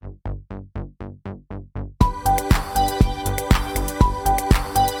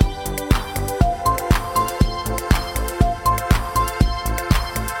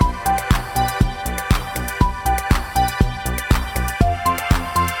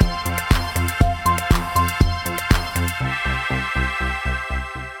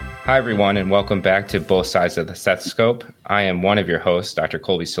Hi, everyone, and welcome back to Both Sides of the Stethoscope. I am one of your hosts, Dr.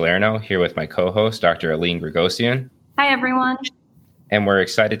 Colby Salerno, here with my co-host, Dr. Aline Gregosian. Hi, everyone. And we're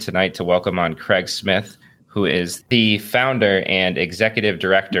excited tonight to welcome on Craig Smith, who is the founder and executive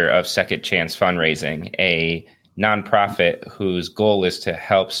director of Second Chance Fundraising, a nonprofit whose goal is to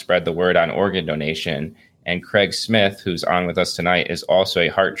help spread the word on organ donation. And Craig Smith, who's on with us tonight, is also a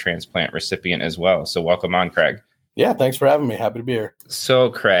heart transplant recipient as well. So welcome on, Craig. Yeah, thanks for having me. Happy to be here. So,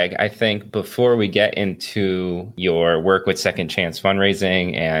 Craig, I think before we get into your work with Second Chance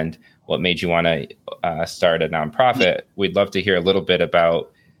Fundraising and what made you want to start a nonprofit, we'd love to hear a little bit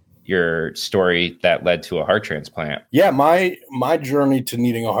about your story that led to a heart transplant. Yeah, my journey to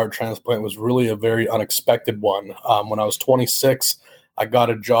needing a heart transplant was really a very unexpected one. When I was 26, I got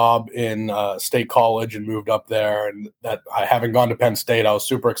a job in State College and moved up there, and that I haven't gone to Penn State. I was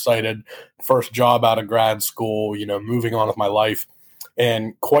super excited. First job out of grad school, moving on with my life.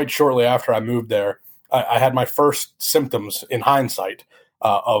 And quite shortly after I moved there, I had my first symptoms in hindsight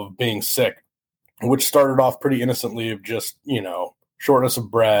of being sick, which started off pretty innocently of just, shortness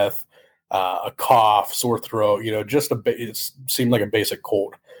of breath, a cough, sore throat, it seemed like a basic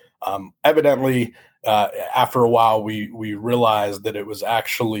cold. Evidently, after a while, we realized that it was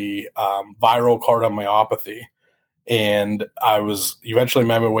actually viral cardiomyopathy. And I was eventually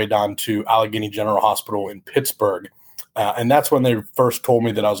made my way down to Allegheny General Hospital in Pittsburgh. And that's when they first told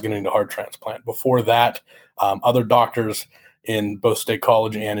me that I was going to need a heart transplant. Before that, other doctors in both State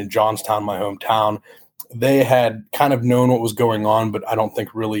College and in Johnstown, my hometown, they had kind of known what was going on, but I don't think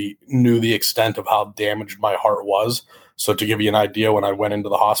really knew the extent of how damaged my heart was. So to give you an idea, when I went into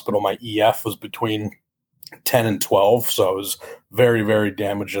the hospital, my EF was between 10 and 12. So it was very, very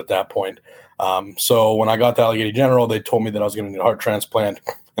damaged at that point. So when I got to Allegheny General, they told me that I was going to need a heart transplant.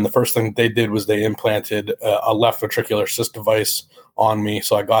 And the first thing that they did was they implanted a left ventricular assist device on me.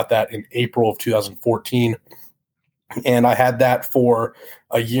 So I got that in April of 2014. And I had that for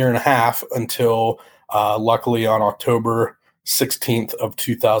a year and a half until luckily on October 16th of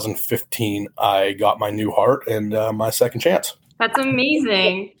 2015, I got my new heart and my second chance. That's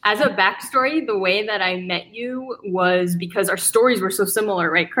amazing. As a backstory, the way that I met you was because our stories were so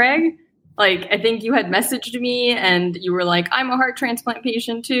similar, right, Craig? Like, I think you had messaged me and you were like, I'm a heart transplant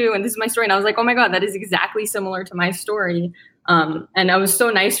patient too. And this is my story. And I was like, oh my God, that is exactly similar to my story. And it was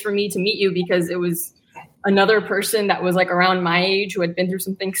so nice for me to meet you because it was another person that was like around my age who had been through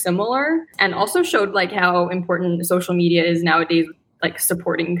something similar and also showed like how important social media is nowadays, like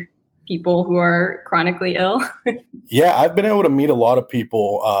supporting people who are chronically ill. Yeah, I've been able to meet a lot of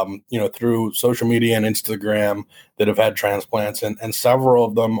people, through social media and Instagram that have had transplants, and several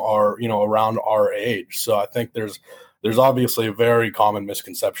of them are, around our age. So I think there's obviously a very common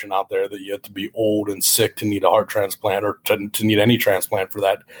misconception out there that you have to be old and sick to need a heart transplant or to need any transplant for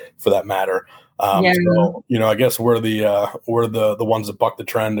that matter. So, I guess we're the ones that buck the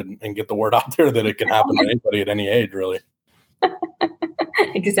trend and get the word out there that it can happen to anybody at any age, really.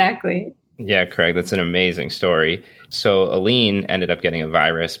 Exactly. Yeah, Craig, that's an amazing story. So Aline ended up getting a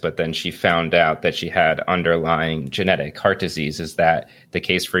virus, but then she found out that she had underlying genetic heart disease. Is that the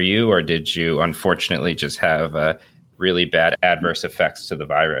case for you, or did you unfortunately just have really bad adverse effects to the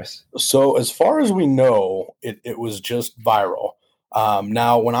virus? So as far as we know, it was just viral.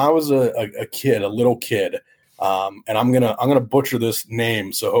 Now, when I was a little kid, and I'm gonna butcher this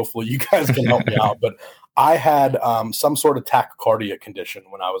name, so hopefully you guys can help me out. But I had some sort of tachycardia condition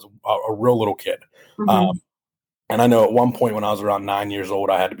when I was a real little kid. Mm-hmm. And I know at one point when I was around 9 years old,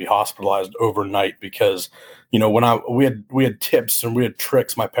 I had to be hospitalized overnight because, when we had tips and we had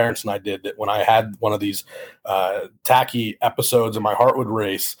tricks my parents and I did that when I had one of these tachy episodes and my heart would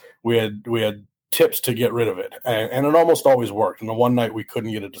race, we had tips to get rid of it. And it almost always worked. And the one night we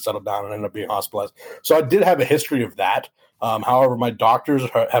couldn't get it to settle down and ended up being hospitalized. So I did have a history of that. However, my doctors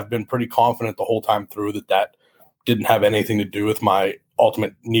have been pretty confident the whole time through that didn't have anything to do with my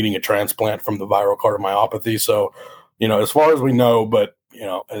ultimate needing a transplant from the viral cardiomyopathy. So, as far as we know, but,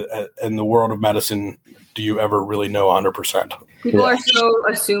 in the world of medicine, do you ever really know 100%? People are so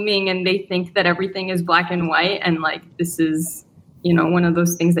assuming and they think that everything is black and white. And like, this is, one of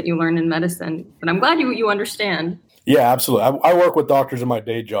those things that you learn in medicine. But I'm glad you understand. Yeah, absolutely. I work with doctors in my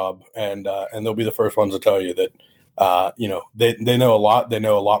day job, and they'll be the first ones to tell you that, they know a lot. They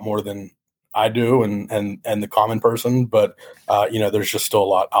know a lot more than I do and the common person. But, there's just still a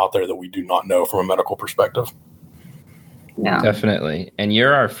lot out there that we do not know from a medical perspective. Yeah, definitely. And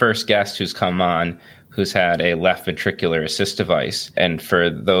you're our first guest who's come on who's had a left ventricular assist device. And for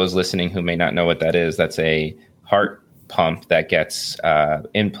those listening who may not know what that is, that's a heart pump that gets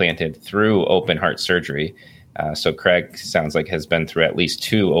implanted through open heart surgery. So Craig sounds like has been through at least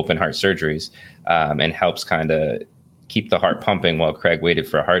 2 open heart surgeries, and helps kind of keep the heart pumping while Craig waited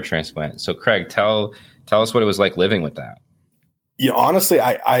for a heart transplant. So Craig, tell us what it was like living with that. Yeah, honestly,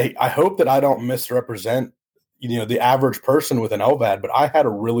 I hope that I don't misrepresent, the average person with an LVAD, but I had a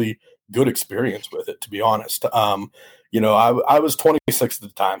really good experience with it, to be honest. I was 26 at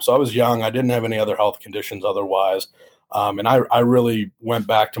the time, so I was young. I didn't have any other health conditions otherwise. And I really went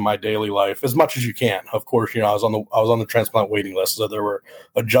back to my daily life as much as you can. Of course, I was on the transplant waiting list, so there were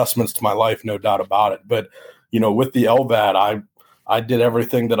adjustments to my life, no doubt about it. But, with the LVAD, I did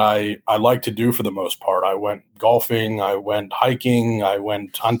everything that I like to do for the most part. I went golfing, I went hiking, I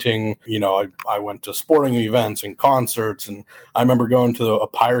went hunting, I went to sporting events and concerts. And I remember going to a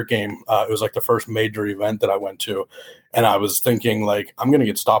Pirate game. It was like the first major event that I went to. And I was thinking, like, I'm going to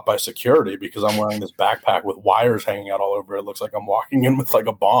get stopped by security because I'm wearing this backpack with wires hanging out all over it. It looks like I'm walking in with like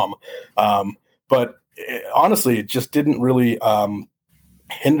a bomb. Honestly, it just didn't really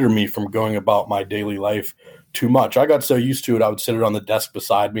hinder me from going about my daily life too much. I got so used to it, I would sit it on the desk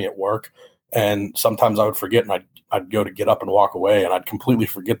beside me at work, and sometimes I would forget, and I'd go to get up and walk away, and I'd completely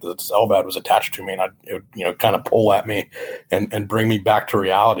forget that this LVAD was attached to me, and it would kind of pull at me and bring me back to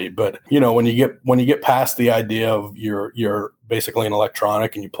reality. But when you get past the idea of you're basically an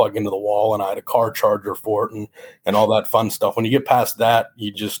electronic and you plug into the wall, and I had a car charger for it and all that fun stuff. When you get past that,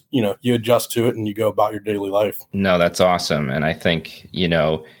 you just you adjust to it and you go about your daily life. No, that's awesome, and I think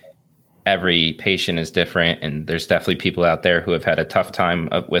every patient is different, and there's definitely people out there who have had a tough time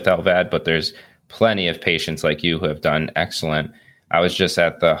with LVAD, but there's plenty of patients like you who have done excellent. I was just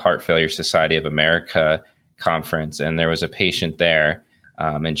at the Heart Failure Society of America conference, and there was a patient there,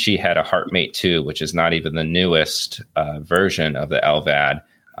 and she had a HeartMate 2, which is not even the newest version of the LVAD.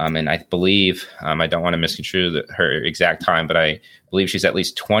 And I believe, I don't want to misconstrue her exact time, but I believe she's at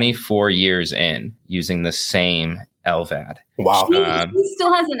least 24 years in using the same LVAD. Wow. She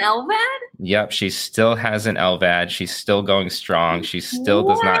still has an LVAD? Yep. She still has an LVAD. She's still going strong. She still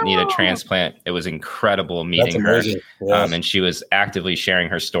does not need a transplant. It was incredible meeting her. Yes. And she was actively sharing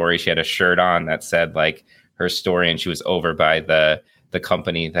her story. She had a shirt on that said like her story, and she was over by the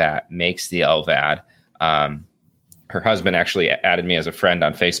company that makes the LVAD. Her husband actually added me as a friend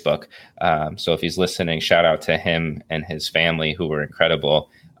on Facebook. So if he's listening, shout out to him and his family who were incredible.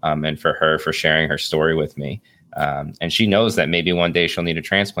 And for her for sharing her story with me. And she knows that maybe one day she'll need a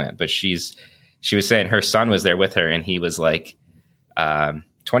transplant, but she was saying her son was there with her, and he was like,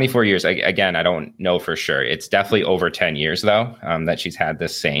 24 years. Again, I don't know for sure. It's definitely over 10 years though, that she's had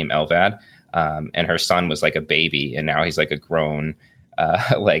this same LVAD. And her son was like a baby, and now he's like a grown,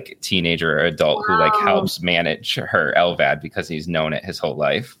 like teenager or adult. Wow. Who like helps manage her LVAD because he's known it his whole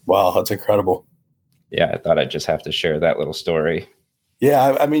life. Wow. That's incredible. Yeah. I thought I'd just have to share that little story.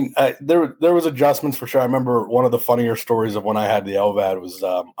 Yeah, I mean, there was adjustments for sure. I remember one of the funnier stories of when I had the LVAD was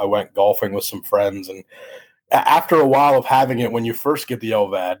I went golfing with some friends, and after a while of having it, when you first get the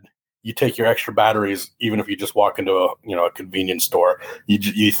LVAD, you take your extra batteries, even if you just walk into a convenience store.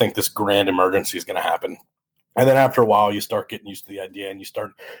 You think this grand emergency is going to happen, and then after a while, you start getting used to the idea, and you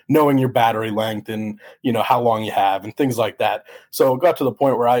start knowing your battery length and how long you have and things like that. So it got to the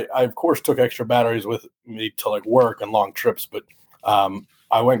point where I of course took extra batteries with me to like work and long trips, but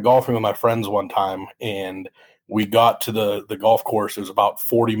I went golfing with my friends one time, and we got to the golf course. It was about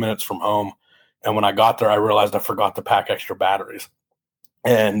 40 minutes from home. And when I got there, I realized I forgot to pack extra batteries.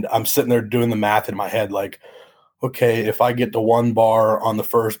 And I'm sitting there doing the math in my head, like, okay, if I get to 1 bar on the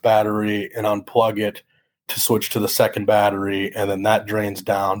first battery and unplug it to switch to the second battery, and then that drains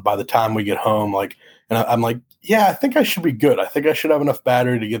down by the time we get home, like, and I'm like, yeah, I think I should be good. I think I should have enough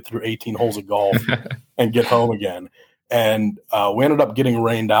battery to get through 18 holes of golf and get home again. And we ended up getting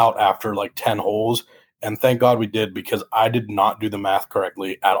rained out after like 10 holes. And thank God we did, because I did not do the math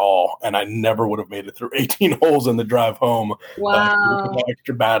correctly at all. And I never would have made it through 18 holes in the drive home. Wow. With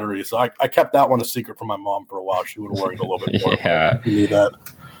extra battery. So I kept that one a secret from my mom for a while. She would have worried a little bit more. Yeah. You knew that.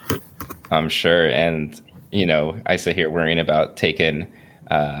 I'm sure. And, I sit here worrying about taking,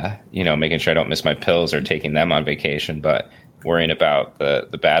 making sure I don't miss my pills or taking them on vacation. But worrying about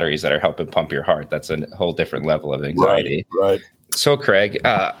the batteries that are helping pump your heart, that's a whole different level of anxiety. Right. So Craig,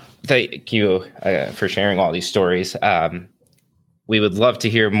 thank you for sharing all these stories. We would love to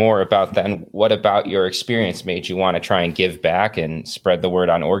hear more about then. What about your experience made you want to try and give back and spread the word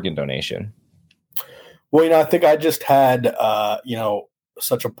on organ donation? Well, I think I just had,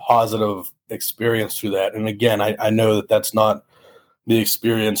 such a positive experience through that. And again, I know that that's not the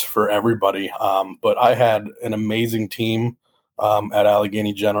experience for everybody. But I had an amazing team at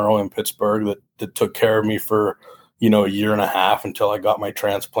Allegheny General in Pittsburgh that took care of me for, a year and a half until I got my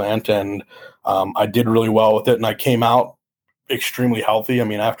transplant. And I did really well with it. And I came out extremely healthy. I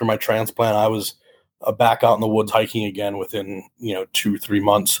mean, after my transplant, I was back out in the woods hiking again within, 2-3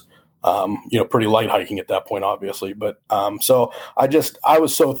 months. Pretty light hiking at that point, obviously. But so I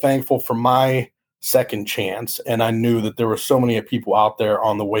was so thankful for my second chance. And I knew that there were so many people out there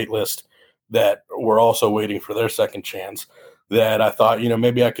on the wait list that were also waiting for their second chance that I thought,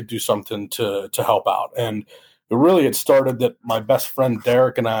 maybe I could do something to help out. And it started that my best friend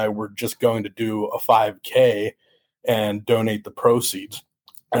Derek and I were just going to do a 5K and donate the proceeds.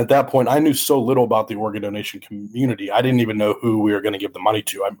 And at that point, I knew so little about the organ donation community. I didn't even know who we were going to give the money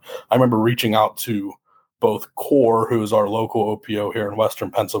to. I remember reaching out to both CORE, who is our local OPO here in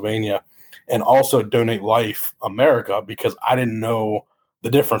Western Pennsylvania, and also Donate Life America, because I didn't know the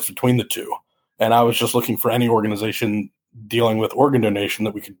difference between the two. And I was just looking for any organization dealing with organ donation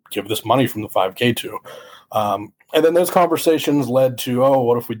that we could give this money from the 5K to. And then those conversations led to,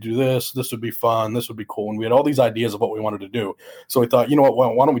 what if we do this? This would be fun. This would be cool. And we had all these ideas of what we wanted to do. So we thought,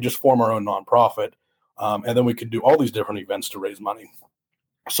 why don't we just form our own nonprofit? And then we could do all these different events to raise money.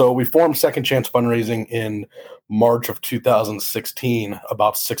 So we formed Second Chance Fundraising in March of 2016,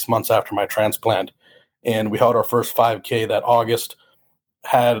 about 6 months after my transplant. And we held our first 5K that August,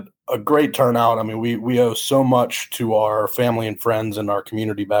 had a great turnout. I mean, we owe so much to our family and friends and our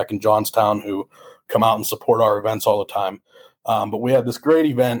community back in Johnstown who come out and support our events all the time. But we had this great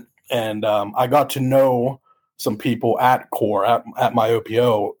event, and I got to know some people at CORE, at my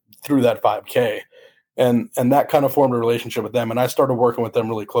OPO, through that 5K. And that kind of formed a relationship with them. And I started working with them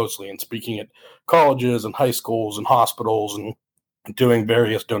really closely and speaking at colleges and high schools and hospitals and doing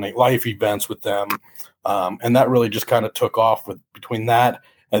various Donate Life events with them. And that really just kind of took off between that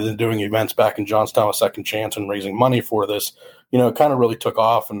and then doing events back in Johnstown with Second Chance and raising money for this. It kind of really took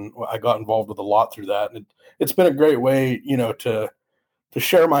off, and I got involved with a lot through that. And it's been a great way, to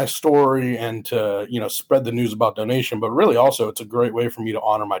share my story and to, spread the news about donation. But really also it's a great way for me to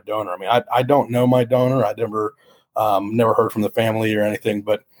honor my donor. I mean, I don't know my donor. I never heard from the family or anything,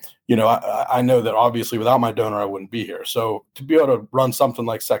 but I know that obviously without my donor, I wouldn't be here. So to be able to run something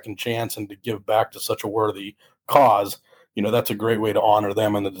like Second Chance and to give back to such a worthy cause, that's a great way to honor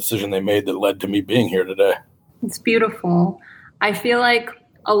them and the decision they made that led to me being here today. It's beautiful. I feel like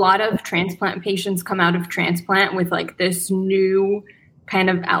a lot of transplant patients come out of transplant with like this new kind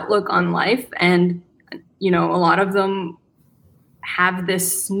of outlook on life. And, a lot of them have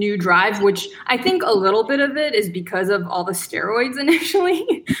this new drive, which I think a little bit of it is because of all the steroids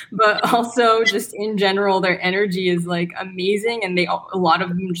initially, but also just in general, their energy is like amazing. And a lot of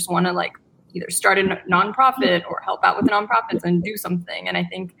them just want to like either start a nonprofit or help out with nonprofits and do something. And I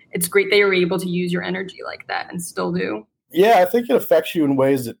think it's great that you're able to use your energy like that and still do. Yeah, I think it affects you in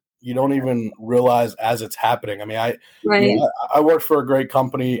ways that you don't even realize as it's happening. I mean, I worked for a great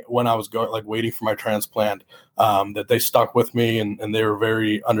company when I was waiting for my transplant, that they stuck with me and they were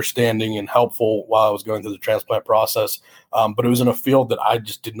very understanding and helpful while I was going through the transplant process. But it was in a field that I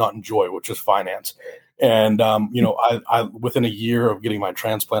just did not enjoy, which is finance. And, I within a year of getting my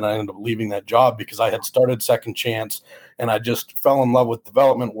transplant, I ended up leaving that job because I had started Second Chance and I just fell in love with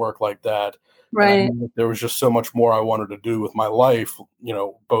development work like that. Right. There was just so much more I wanted to do with my life,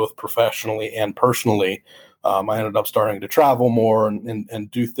 both professionally and personally. I ended up starting to travel more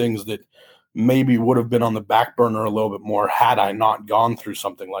and do things that maybe would have been on the back burner a little bit more had I not gone through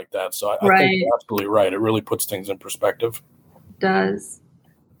something like that. So I think you're absolutely right. It really puts things in perspective. It does.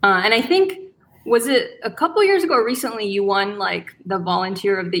 And I think, was it a couple years ago or recently you won like the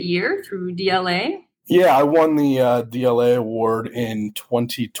Volunteer of the Year through DLA? Yeah, I won the DLA award in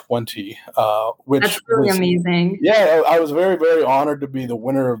 2020, which that's really amazing. Yeah, I was very, very honored to be the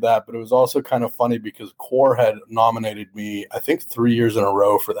winner of that. But it was also kind of funny because CORE had nominated me, I think, 3 years in a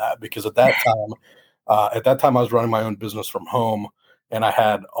row for that. Because at that time, I was running my own business from home, and I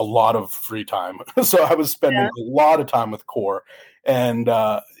had a lot of free time, so I was spending a lot of time with CORE. And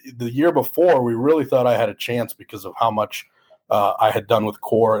the year before, we really thought I had a chance because of how much I had done with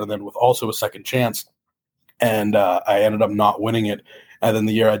CORE, and then with also a Second Chance. And I ended up not winning it. And then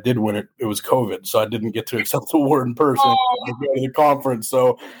the year I did win it, it was COVID. So I didn't get to accept the award in person or go to the conference.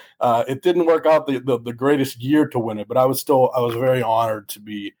 So it didn't work out the greatest year to win it. But I was very honored to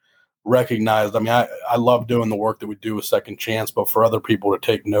be recognized. I mean, I love doing the work that we do with Second Chance, but for other people to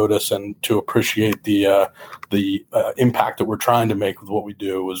take notice and to appreciate the impact that we're trying to make with what we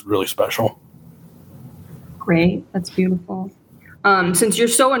do was really special. Great. That's beautiful. Since you're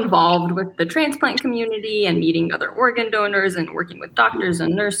so involved with the transplant community and meeting other organ donors and working with doctors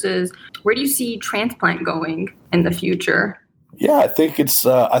and nurses, where do you see transplant going in the future? Yeah, I think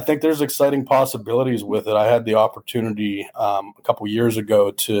I think there's exciting possibilities with it. I had the opportunity a couple years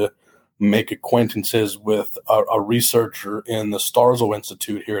ago to make acquaintances with a researcher in the Starzl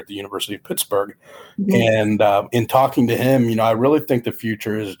Institute here at the University of Pittsburgh. And in talking to him, I really think the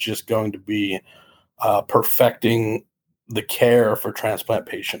future is just going to be perfecting the care for transplant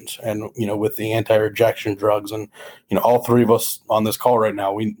patients. And, with the anti-rejection drugs, and, all three of us on this call right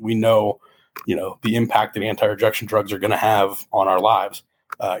now, we know, the impact that anti-rejection drugs are going to have on our lives,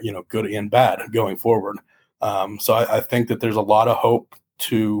 good and bad going forward. So I think that there's a lot of hope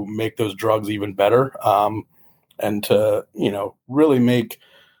to make those drugs even better, and to, really make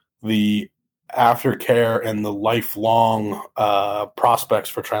the aftercare and the lifelong prospects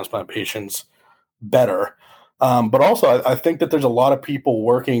for transplant patients better. But also, I think that there's a lot of people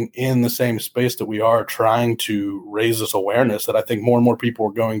working in the same space that we are, trying to raise this awareness, that I think more and more people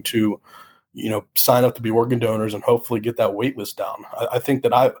are going to, sign up to be organ donors and hopefully get that wait list down. I think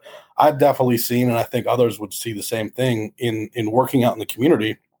that I've definitely seen, and I think others would see the same thing in working out in the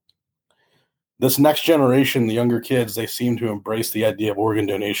community. This next generation, the younger kids, they seem to embrace the idea of organ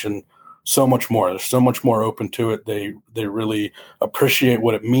donation so much more. They're so much more open to it. They really appreciate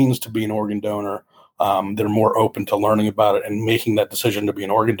what it means to be an organ donor. They're more open to learning about it and making that decision to be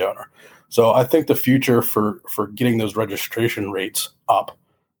an organ donor. So I think the future for getting those registration rates up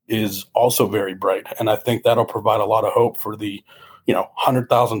is also very bright. And I think that'll provide a lot of hope for the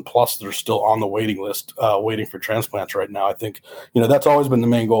 100,000 plus that are still on the waiting list, waiting for transplants right now. I think, that's always been the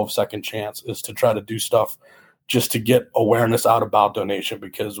main goal of Second Chance, is to try to do stuff just to get awareness out about donation,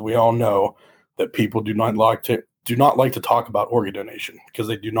 because we all know that people do not like to talk about organ donation, because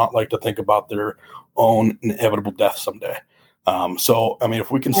they do not like to think about their own inevitable death someday. So,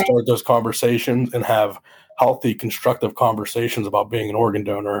 if we can start those conversations and have healthy, constructive conversations about being an organ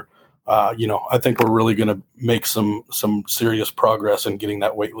donor, I think we're really going to make some serious progress in getting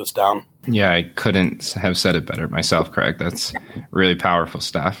that wait list down. Yeah, I couldn't have said it better myself, Craig. That's really powerful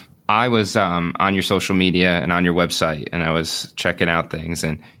stuff. I was on your social media and on your website, and I was checking out things,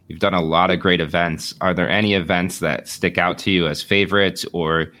 and you've done a lot of great events. Are there any events that stick out to you as favorites,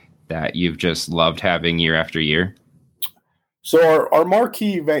 or that you've just loved having year after year? So our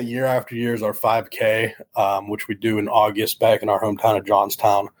marquee event year after year is our 5K, which we do in August back in our hometown of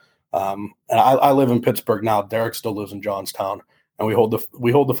Johnstown. And I live in Pittsburgh now. Derek still lives in Johnstown, and we hold the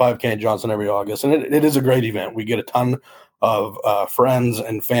 5K in Johnstown every August. And it is a great event. We get a ton of friends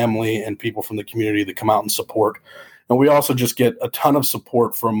and family and people from the community that come out and support. And we also just get a ton of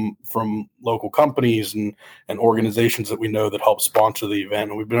support from local companies and organizations that we know that help sponsor the event.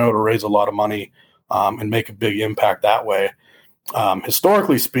 And we've been able to raise a lot of money and make a big impact that way.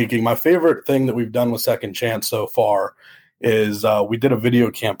 Historically speaking, my favorite thing that we've done with Second Chance so far is we did a video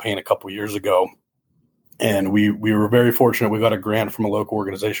campaign a couple years ago, and we were very fortunate. We got a grant from a local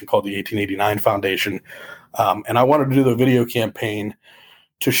organization called the 1889 Foundation, and I wanted to do the video campaign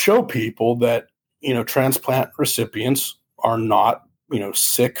to show people that transplant recipients are not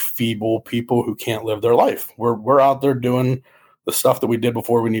sick, feeble people who can't live their life. We're out there doing the stuff that we did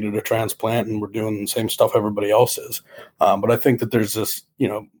before we needed a transplant, and we're doing the same stuff everybody else is. But I think that there's this,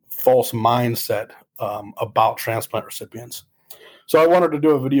 false mindset about transplant recipients. So I wanted to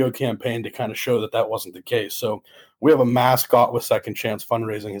do a video campaign to kind of show that wasn't the case. So we have a mascot with Second Chance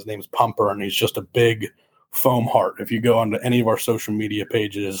Fundraising. His name's Pumper, and he's just a big foam heart. If you go onto any of our social media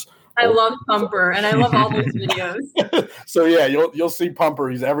pages, I love Pumper, and I love all those videos. So yeah, you'll see Pumper.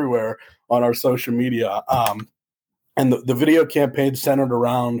 He's everywhere on our social media. And the video campaign centered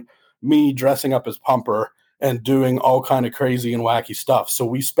around me dressing up as Pumper and doing all kind of crazy and wacky stuff. So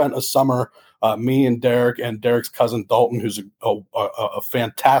we spent a summer, me and Derek's cousin Dalton, who's a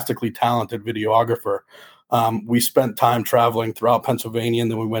fantastically talented videographer. We spent time traveling throughout Pennsylvania,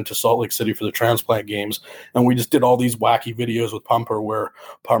 and then we went to Salt Lake City for the transplant games. And we just did all these wacky videos with Pumper, where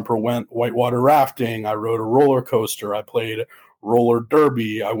Pumper went whitewater rafting. I rode a roller coaster. I played roller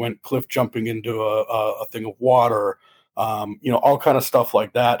derby. I went cliff jumping into a thing of water, all kind of stuff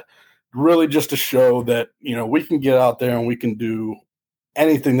like that. Really just to show that, we can get out there and we can do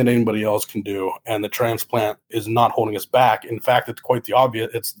anything that anybody else can do. And the transplant is not holding us back. In fact, it's quite the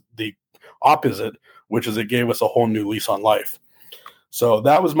obvious. It's the opposite, which is it gave us a whole new lease on life. So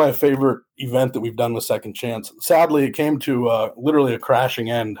that was my favorite event that we've done with Second Chance. Sadly, it came to literally a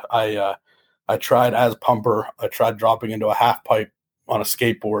crashing end. I tried as Pumper. I tried dropping into a half pipe on a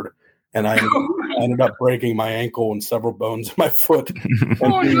skateboard, and I ended up breaking my ankle and several bones in my foot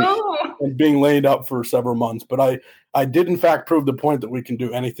and being laid up for several months. But I did, in fact, prove the point that we can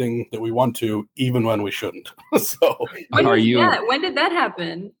do anything that we want to, even when we shouldn't. So when did that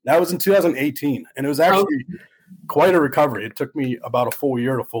happen? That was in 2018. And it was actually quite a recovery. It took me about a full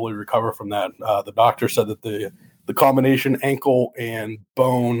year to fully recover from that. The doctor said that the combination ankle and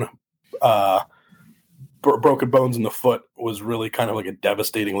bone, broken bones in the foot was really kind of like a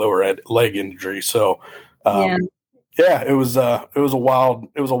devastating lower leg injury. So, yeah, it was a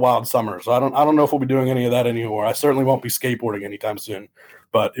wild summer. So I don't know if we'll be doing any of that anymore. I certainly won't be skateboarding anytime soon,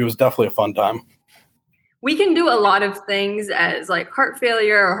 but it was definitely a fun time. We can do a lot of things as like heart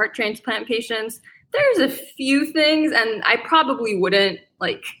failure or heart transplant patients. There's a few things, and I probably wouldn't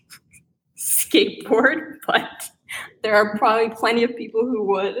like skateboard, but there are probably plenty of people who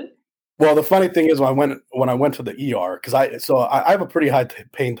would. Well, the funny thing is when I went to the ER, because I have a pretty high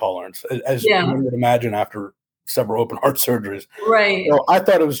pain tolerance, as you would imagine after several open heart surgeries. Right. So I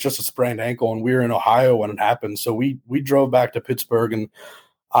thought it was just a sprained ankle, and we were in Ohio when it happened. So we drove back to Pittsburgh, and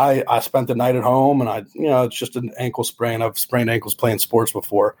I spent the night at home, and it's just an ankle sprain. I've sprained ankles playing sports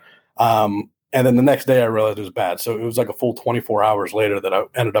before. And then the next day I realized it was bad. So it was like a full 24 hours later that I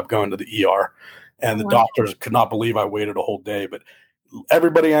ended up going to the ER, and the doctors could not believe I waited a whole day. But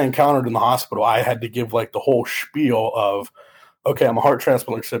everybody I encountered in the hospital, I had to give like the whole spiel of, okay, I'm a heart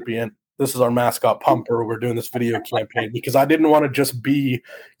transplant recipient. This is our mascot Pumper. We're doing this video campaign, because I didn't want to just be,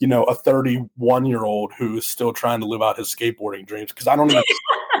 a 31-year-old who's still trying to live out his skateboarding dreams. Because I don't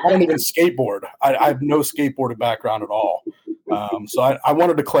even skateboard. I have no skateboarding background at all. So I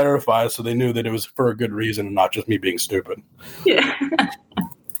wanted to clarify so they knew that it was for a good reason and not just me being stupid. Yeah,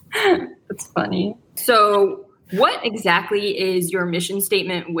 that's funny. So what exactly is your mission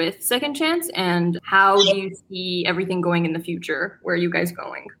statement with Second Chance, and how do you see everything going in the future? Where are you guys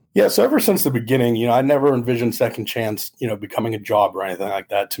going? Yeah, so ever since the beginning, I never envisioned Second Chance, becoming a job or anything like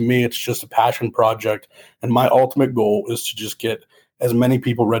that. To me, it's just a passion project. And my ultimate goal is to just get as many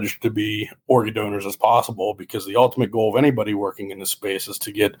people registered to be organ donors as possible, because the ultimate goal of anybody working in this space is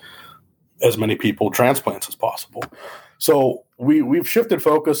to get as many people transplants as possible. So we've shifted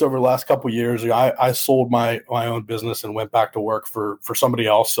focus over the last couple of years. I sold my own business and went back to work for somebody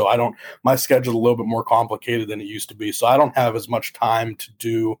else. So my schedule's a little bit more complicated than it used to be. So I don't have as much time to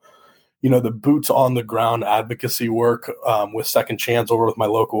do, the boots on the ground advocacy work with Second Chance over with my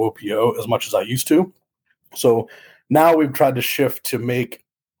local OPO as much as I used to. So now we've tried to shift to make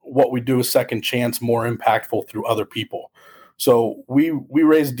what we do with Second Chance more impactful through other people. So we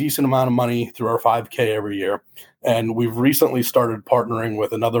raise a decent amount of money through our 5K every year. And we've recently started partnering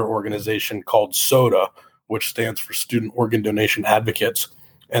with another organization called SODA, which stands for Student Organ Donation Advocates.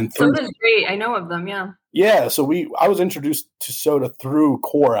 And SODA's great. I know of them, yeah. Yeah, so I was introduced to SODA through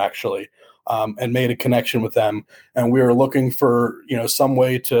CORE, actually, and made a connection with them. And we were looking for, some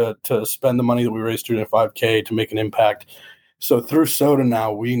way to spend the money that we raised through the 5K to make an impact. So through SODA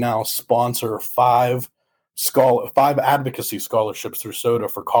now, we now sponsor five advocacy scholarships through SODA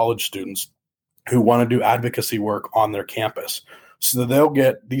for college students who want to do advocacy work on their campus. So they'll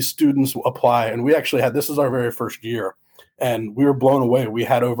get, these students will apply, and we actually this is our very first year, and we were blown away. We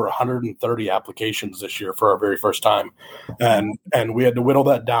had over 130 applications this year for our very first time, and we had to whittle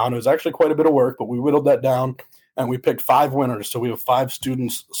that down. It was actually quite a bit of work, but we whittled that down, and we picked 5 winners. So we have 5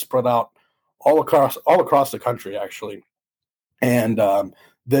 students spread out all across the country, actually, and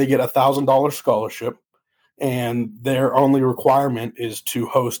they get $1,000 scholarship. And their only requirement is to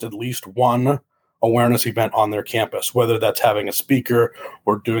host at least one awareness event on their campus, whether that's having a speaker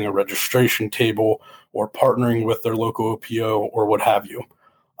or doing a registration table or partnering with their local OPO or what have you.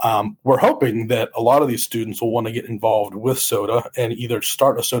 We're hoping that a lot of these students will want to get involved with SODA and either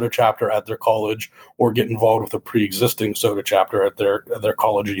start a SODA chapter at their college or get involved with a pre-existing SODA chapter at their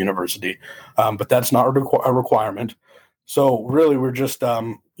college or university. But that's not a requirement. So really, we're just,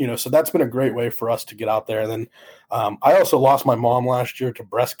 so that's been a great way for us to get out there. And then I also lost my mom last year to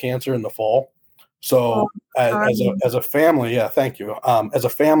breast cancer in the fall. So as a family, yeah, thank you. As a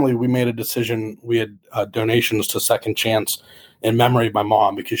family, we made a decision. We had donations to Second Chance in memory of my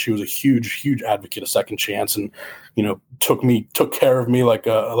mom, because she was a huge, huge advocate of Second Chance, and took care of me like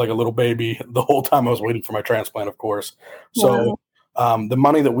a little baby the whole time I was waiting for my transplant, of course. So the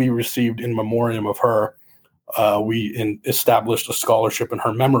money that we received in memoriam of her, we established a scholarship in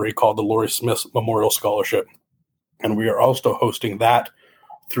her memory called the Lori Smith Memorial Scholarship, and we are also hosting that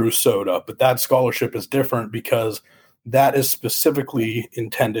through SODA. But that scholarship is different because that is specifically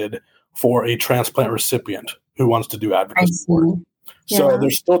intended for a transplant recipient who wants to do advocacy work. Yeah. So they're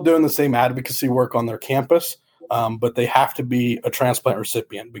still doing the same advocacy work on their campus, but they have to be a transplant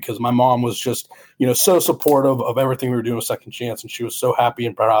recipient, because my mom was just, so supportive of everything we were doing with Second Chance, and she was so happy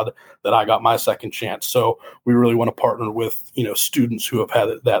and proud that I got my second chance. So we really want to partner with, students who have had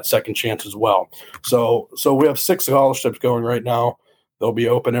that second chance as well. So we have 6 scholarships going right now. they'll be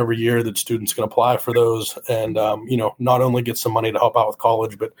open every year that students can apply for those and, not only get some money to help out with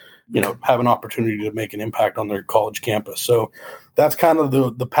college, but, have an opportunity to make an impact on their college campus. So that's kind of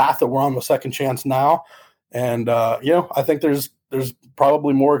the path that we're on with Second Chance now. And, I think there's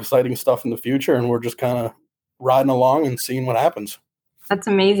probably more exciting stuff in the future, and we're just kind of riding along and seeing what happens. That's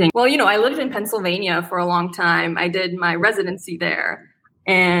amazing. Well, I lived in Pennsylvania for a long time. I did my residency there.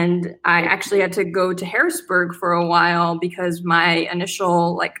 And I actually had to go to Harrisburg for a while because my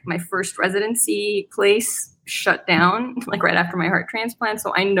first residency place shut down right after my heart transplant.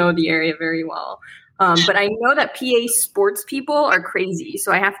 So I know the area very well. But I know that PA sports people are crazy.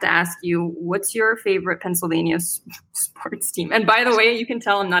 So I have to ask you, what's your favorite Pennsylvania sports team? And by the way, you can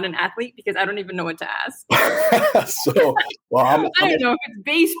tell I'm not an athlete because I don't even know what to ask. I don't know if it's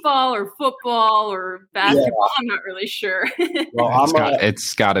baseball or football or basketball. Yeah. I'm not really sure.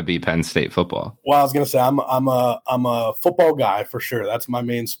 It's got to be Penn State football. Well, I was going to say I'm a football guy for sure. That's my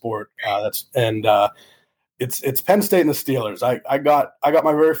main sport. It's Penn State and the Steelers. I got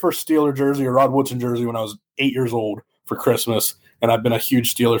my very first Steeler jersey, a Rod Woodson jersey, when I was 8 years old for Christmas, and I've been a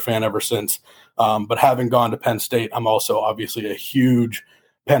huge Steeler fan ever since. But having gone to Penn State, I'm also obviously a huge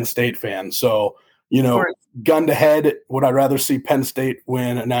Penn State fan. So, gun to head, would I rather see Penn State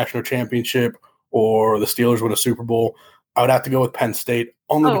win a national championship or the Steelers win a Super Bowl? I would have to go with Penn State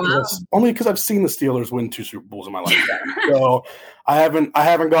only because I've seen the Steelers win 2 Super Bowls in my lifetime. So I haven't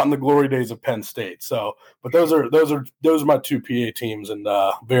gotten the glory days of Penn State. So, but those are my 2 PA teams, and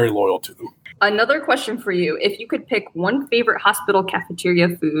very loyal to them. Another question for you: if you could pick one favorite hospital cafeteria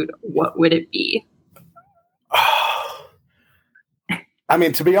food, what would it be? I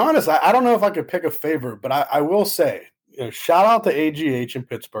mean, to be honest, I don't know if I could pick a favorite, but I will say, shout out to AGH in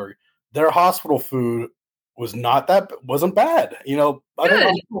Pittsburgh. Their hospital food wasn't bad. I think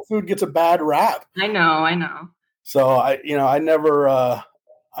hospital food gets a bad rap. I know. So I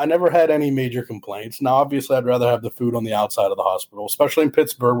never had any major complaints. Now, obviously, I'd rather have the food on the outside of the hospital, especially in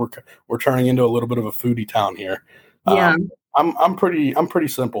Pittsburgh. We're turning into a little bit of a foodie town here. Yeah. I'm pretty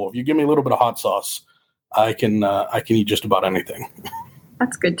simple. If you give me a little bit of hot sauce, I can eat just about anything.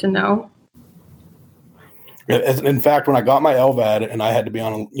 That's good to know. In fact, when I got my LVAD and I had to be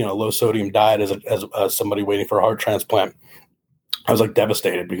on a low sodium diet as somebody waiting for a heart transplant, I was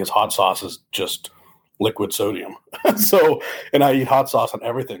devastated because hot sauce is just liquid sodium. So, and I eat hot sauce on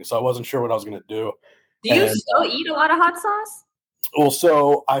everything. So I wasn't sure what I was going to do. Do you still eat a lot of hot sauce? Well,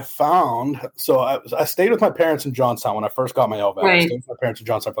 so I stayed with my parents in Johnstown when I first got my LVAD. Right. I stayed with my parents in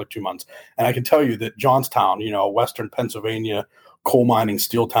Johnstown for 2 months. And I can tell you that Johnstown, Western Pennsylvania, coal mining,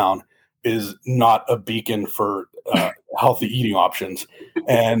 steel town, is not a beacon for healthy eating options.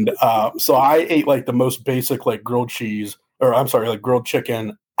 And so I ate the most basic grilled cheese, grilled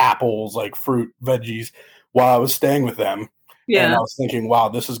chicken, apples, fruit, veggies while I was staying with them. Yeah. And I was thinking, wow,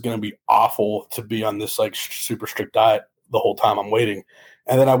 this is going to be awful to be on this super strict diet the whole time I'm waiting.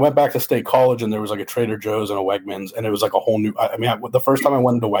 And then I went back to State College, and there was a Trader Joe's and a Wegmans, and it was a whole new. The first time I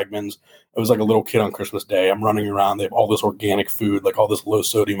went into Wegmans, it was like a little kid on Christmas Day. I'm running around; they have all this organic food, all this low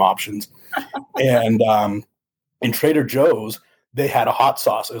sodium options. And in Trader Joe's, they had a hot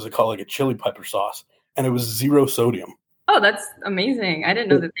sauce. It was called a chili pepper sauce, and it was 0 sodium. Oh, that's amazing! I didn't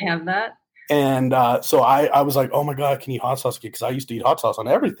know that they have that. And so I was like, oh my God, can you eat hot sauce? Because I used to eat hot sauce on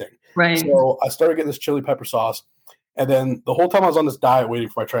everything. Right. So I started getting this chili pepper sauce. And then the whole time I was on this diet waiting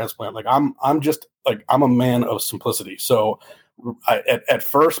for my transplant, I'm a man of simplicity. So at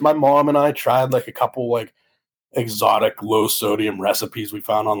first, my mom and I tried a couple exotic low sodium recipes we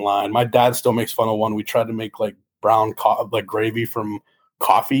found online. My dad still makes fun of one. We tried to make brown gravy from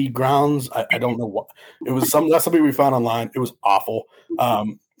coffee grounds. I don't know what it was. Some recipe we found online. It was awful.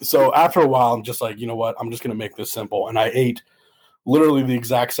 So after a while, I'm just you know what? I'm just going to make this simple. And I ate literally the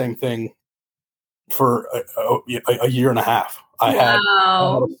exact same thing for a year and a half. I had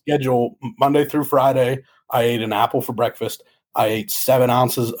a schedule Monday through Friday. I ate an apple for breakfast. I ate 7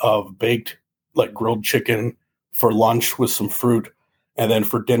 ounces of baked grilled chicken for lunch with some fruit. And then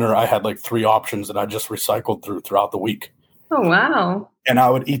for dinner, I had 3 options that I just recycled throughout the week. Oh, wow. And I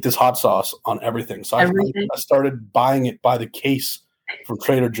would eat this hot sauce on everything. So I started buying it by the case from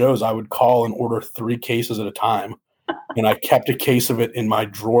Trader Joe's. I would call and order 3 cases at a time. And I kept a case of it in my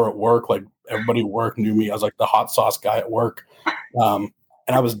drawer at work. Everybody at work knew me. I was the hot sauce guy at work. And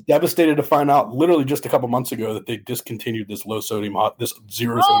I was devastated to find out literally just a couple months ago that they discontinued this low sodium this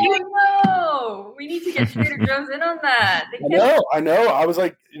 0 sodium. Oh, no. We need to get Trader Joe's in on that. I know. I was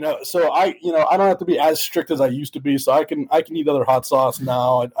so I don't have to be as strict as I used to be. So I can eat other hot sauce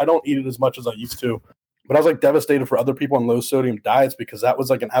now. I don't eat it as much as I used to. But I was like devastated for other people on low sodium diets because that was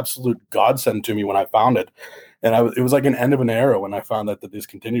like an absolute godsend to me when I found it. And it was like an end of an era when I found that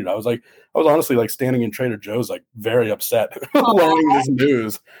discontinued. I was honestly like standing in Trader Joe's, like very upset learning this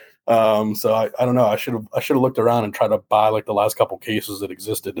news. So I don't know. I should have looked around and tried to buy like the last couple cases that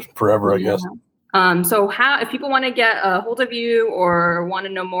existed forever, I guess. So if people want to get a hold of you or want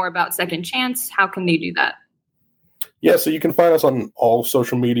to know more about Second Chance, how can they do that? Yeah, so you can find us on all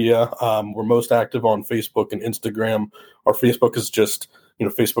social media. We're most active on Facebook and Instagram. Our Facebook is just,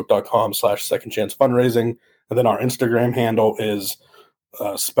 facebook.com/Second Chance Fundraising. And then our Instagram handle is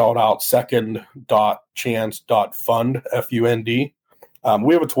spelled out second.chance.fund, F-U-N-D.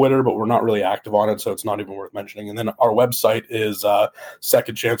 We have a Twitter, but we're not really active on it, so it's not even worth mentioning. And then our website is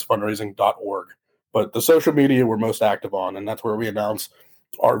secondchancefundraising.org. But the social media we're most active on, and that's where we announce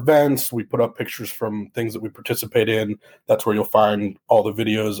our events. We put up pictures from things that we participate in. That's where you'll find all the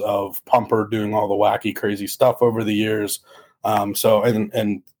videos of Pumper doing all the wacky, crazy stuff over the years.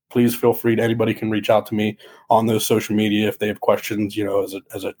 And please feel free to, anybody can reach out to me on those social media if they have questions,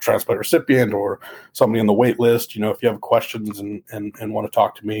 as a transplant recipient or somebody on the wait list. If you have questions and want to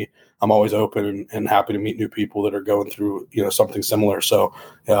talk to me, I'm always open and happy to meet new people that are going through, something similar. So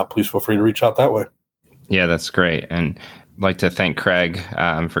yeah, please feel free to reach out that way. Yeah, that's great. And I'd like to thank Craig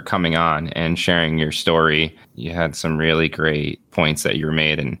for coming on and sharing your story. You had some really great points that you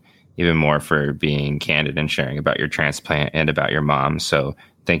made, and even more for being candid and sharing about your transplant and about your mom. So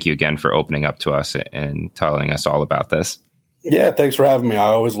thank you again for opening up to us and telling us all about this. Yeah, thanks for having me. I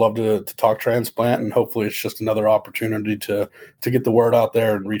always love to talk transplant, and hopefully it's just another opportunity to get the word out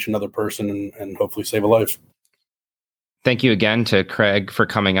there and reach another person and hopefully save a life. Thank you again to Craig for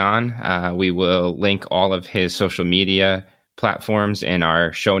coming on. We will link all of his social media platforms in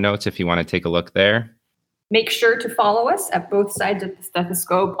our show notes if you want to take a look there. Make sure to follow us at both sides of the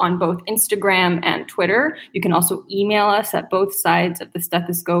stethoscope on both Instagram and Twitter. You can also email us at both sides of the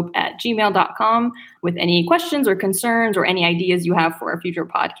stethoscope at gmail.com with any questions or concerns or any ideas you have for our future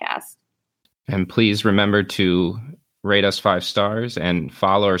podcast. And please remember to rate us 5 stars and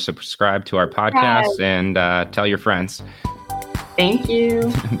follow or subscribe to our podcast and tell your friends. Thank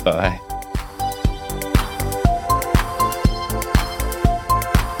you. Bye.